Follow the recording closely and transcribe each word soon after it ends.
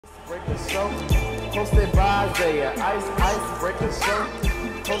Icebreaker Show, hosted by Isaiah. Icebreaker Show,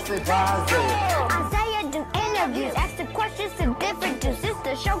 hosted by Isaiah. Isaiah do interviews, ask the questions to different dudes. It's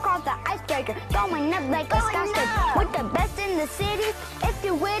the show called The Icebreaker, going up like a skyscraper with the best in the city. If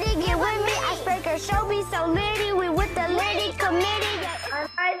you're with it, get with me. Icebreaker Show be so litty, we with the litty committee. I'm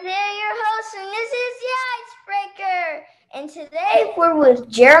Isaiah, your host, and this is The Icebreaker. And today we're with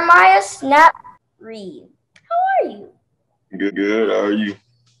Jeremiah Snap Reed. How are you? Good. How are you?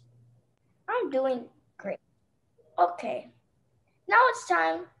 I'm doing great. Okay, now it's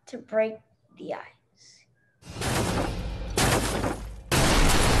time to break the ice.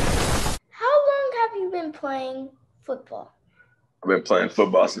 How long have you been playing football? I've been playing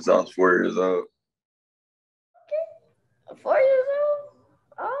football since I was 4 years old. Okay, 4 years old?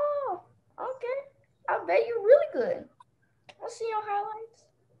 Oh, okay. I bet you're really good. Let's see your highlights.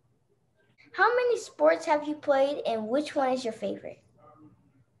 How many sports have you played, and which one is your favorite?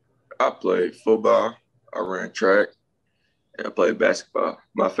 I played football, I ran track, and I played basketball.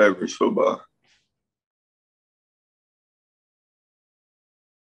 My favorite is football.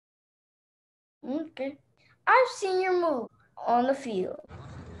 Okay. I've seen your move on the field.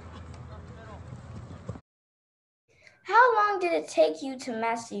 How long did it take you to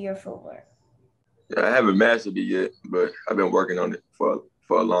master your footwork? Yeah, I haven't mastered it yet, but I've been working on it for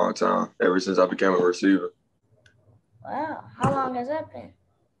a long time, ever since I became a receiver. Wow. How long has that been?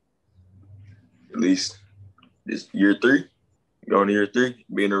 At least this year 3, going to year 3,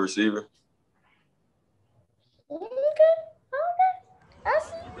 being a receiver. Okay. I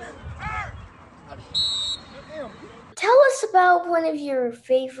see. Tell us about one of your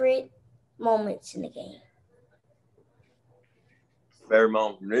favorite moments in the game. Favorite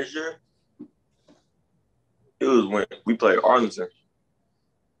moment from this year? It was when we played Arlington.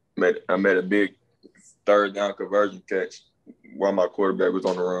 I made a big third down conversion catch while my quarterback was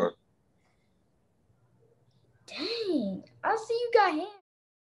on the run. Dang, I see you got him.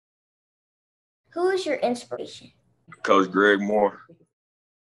 Who is your inspiration? Coach Greg Moore.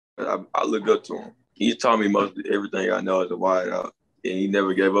 I look up to him. He taught me most of everything I know as a wide out, and he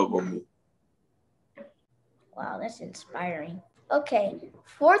never gave up on me. Wow, that's inspiring. Okay,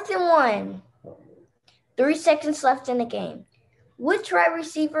 4th and 1. 3 seconds left in the game. Which wide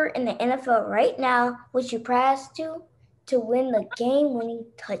receiver in the NFL right now would you pass to win the game-winning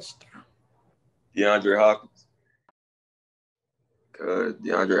touchdown? DeAndre Hopkins. Because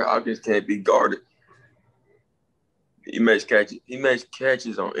DeAndre Hopkins can't be guarded. He makes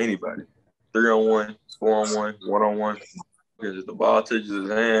catches on anybody. 3-on-1, 4-on-1, 1-on-1. If the ball touches his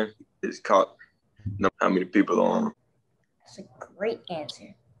hand, it's caught. No matter how many people are on him. That's a great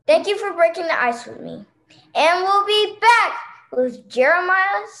answer. Thank you for breaking the ice with me. And we'll be back with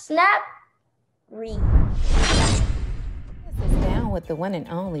Jeremiah Snap Reed. This is down with the one and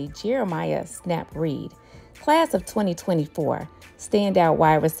only Jeremiah Snap Reed, class of 2024, standout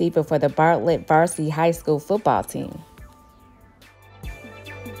wide receiver for the Bartlett Varsity High School football team.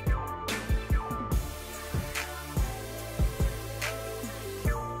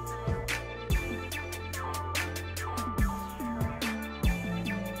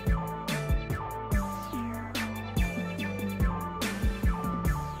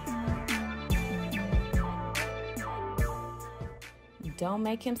 Don't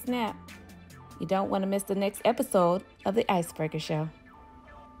make him snap. You don't want to miss the next episode of The Icebreaker Show.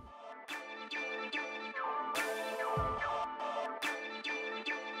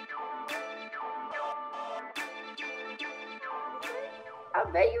 I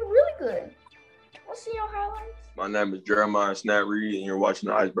bet you're really good. Let's see your highlights. My name is Jeremiah Snap Reed, and you're watching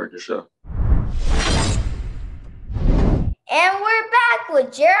The Icebreaker Show. And we're back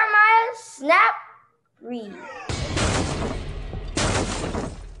with Jeremiah Snap Reed.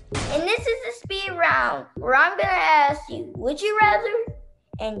 And this is the speed round where I'm going to ask you, would you rather?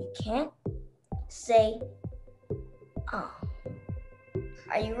 And you can't say,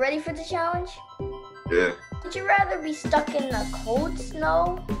 Are you ready for the challenge? Yeah. Would you rather be stuck in the cold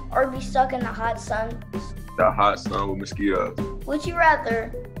snow or be stuck in the hot sun? The hot sun with mosquitoes. Would you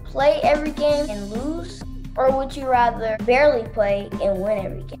rather play every game and lose? Or would you rather barely play and win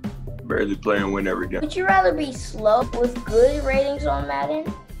every game? Barely play and win every game. Would you rather be slow with good ratings on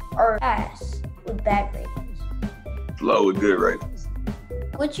Madden or fast with bad ratings? Slow with good ratings.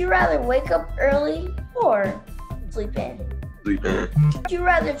 Would you rather wake up early or sleep in? Sleep in. Would you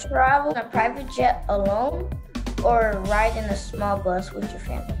rather travel in a private jet alone or ride in a small bus with your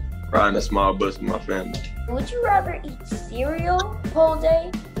family? Riding a small bus with my family. Would you rather eat cereal the whole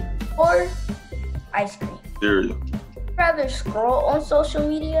day or ice cream? Cereal. Would you rather scroll on social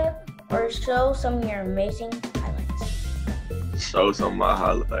media or show some of your amazing highlights? Show some of my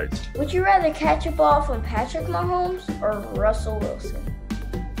highlights. Would you rather catch a ball from Patrick Mahomes or Russell Wilson?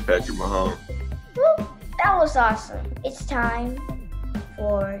 Patrick Mahomes. Woo, that was awesome. It's time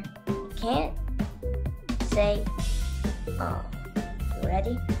for Can't Say You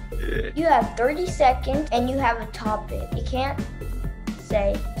ready? Yeah. You have 30 seconds and you have a topic. You can't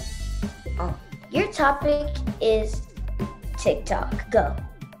say Your topic is TikTok. Go.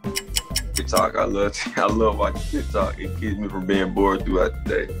 TikTok, I love watching TikTok. It keeps me from being bored throughout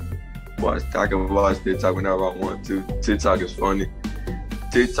the day. I can watch TikTok whenever I want to. TikTok is funny.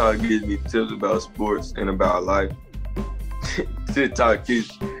 TikTok gives me tips about sports and about life. TikTok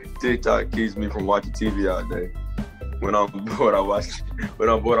keeps me from watching TV all day. When I'm bored, I watch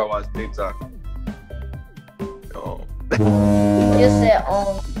TikTok. You just said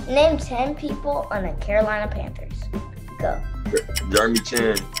name 10 people on the Carolina Panthers. Go. Jeremy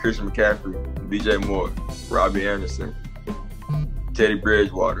Chin, Christian McCaffrey, DJ Moore, Robbie Anderson, Teddy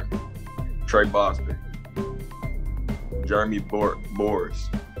Bridgewater, Trey Boston, Jeremy Boris,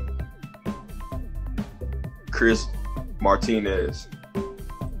 Chris Martinez,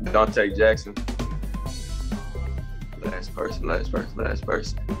 Dante Jackson. Last person.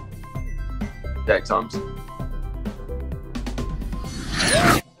 Dak Thompson.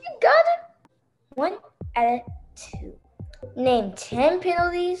 You got it. 1 out of 2. Name 10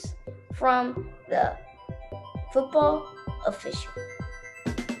 penalties from the football official.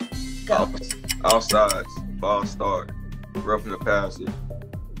 Go. Offsides, false start, roughing the passer,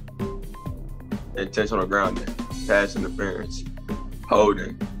 intentional grounding, pass interference,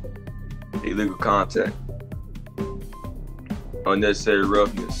 holding, illegal contact, unnecessary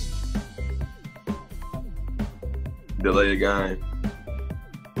roughness, delay a game.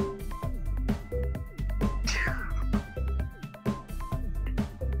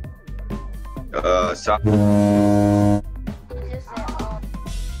 Shot.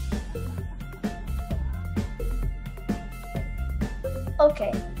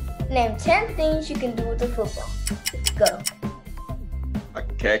 Okay, name 10 things you can do with the football. Go. I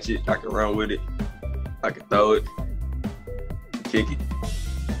can catch it, I can run with it, I can throw it, kick it,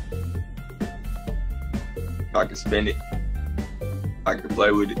 I can spin it, I can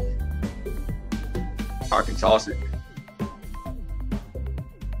play with it, I can toss it,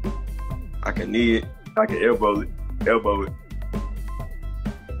 I can knee it, I can elbow it,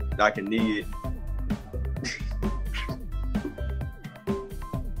 I can knee it.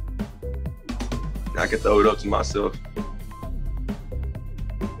 I can throw it up to myself.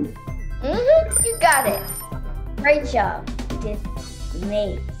 You got it. Great job. You did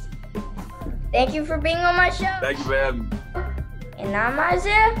amazing. Thank you for being on my show. Thank you for having me. And I'm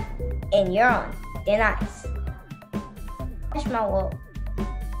Isaiah, and you're on Thin Ice. Catch my wall.